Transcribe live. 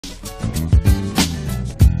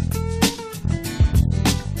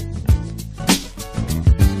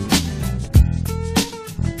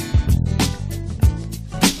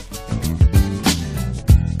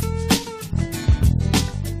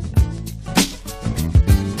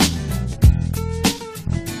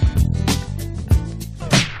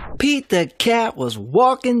the cat was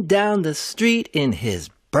walking down the street in his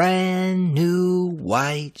brand new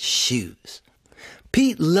white shoes.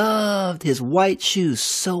 Pete loved his white shoes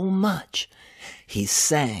so much, he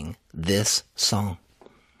sang this song.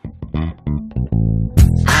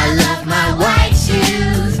 I love my white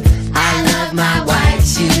shoes. I love my white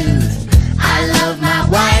shoes. I love my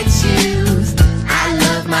white shoes. I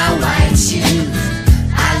love my white shoes.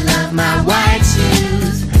 I love my white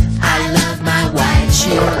shoes. I love my white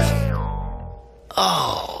shoes.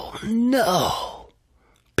 Oh no!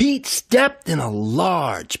 Pete stepped in a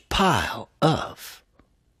large pile of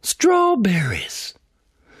strawberries.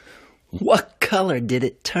 What color did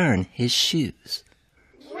it turn his shoes?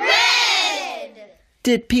 Red!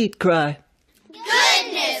 Did Pete cry?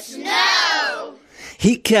 Goodness, no!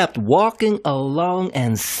 He kept walking along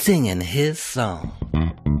and singing his song.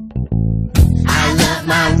 I love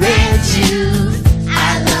my red shoes.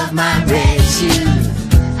 I love my red shoes.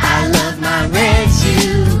 I love my red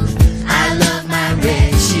shoes. I love my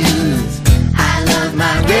red shoes. I love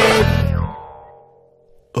my red.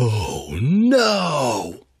 Oh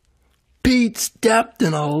no! Pete stepped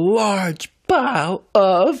in a large pile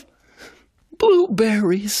of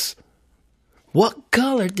blueberries. What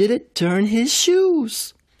color did it turn his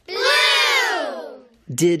shoes? Blue!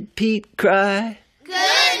 Did Pete cry?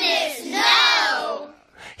 Goodness, no!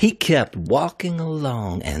 He kept walking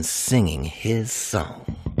along and singing his song.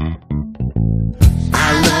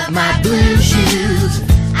 I love my blue shoes.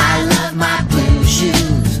 I love my blue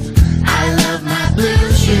shoes. I love my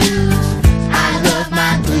blue shoes. I love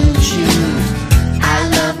my blue shoes. I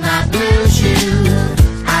love my blue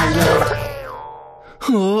shoes. I love.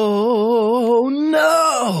 Oh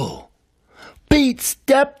no! Pete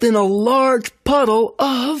stepped in a large puddle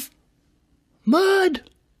of mud.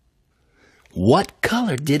 What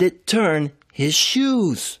color did it turn his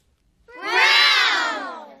shoes?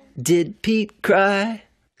 Brown! Did Pete cry?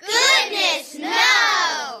 Goodness,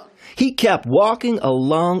 no! He kept walking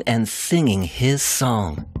along and singing his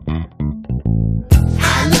song.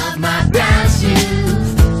 I love my brown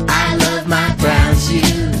shoes. I love my brown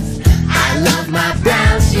shoes. I love my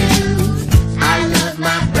brown shoes. I love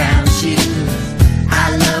my brown shoes.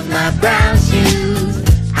 I love my brown shoes.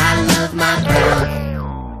 I love my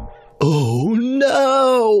brown. Oh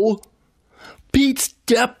no! Pete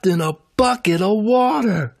stepped in a bucket of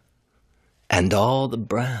water. And all the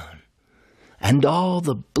brown, and all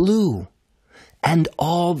the blue, and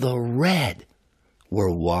all the red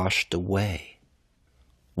were washed away.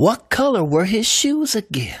 What color were his shoes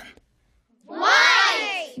again?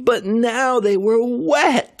 White! But now they were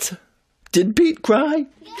wet. Did Pete cry?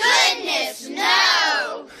 Goodness,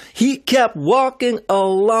 no! He kept walking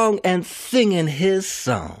along and singing his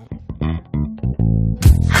song.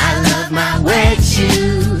 I love my wet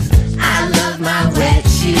shoes. I love my wet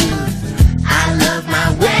shoes. I love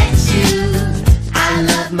my wet shoes. I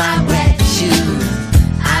love my wet shoes.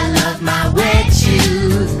 I love my wet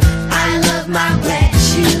shoes. I love my wet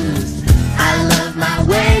shoes. I love my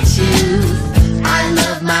wet shoes. I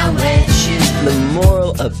love my wet shoes. The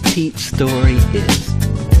moral of Pete's story is,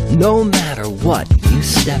 no matter what you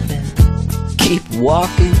step in, keep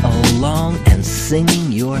walking along and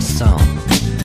singing your song.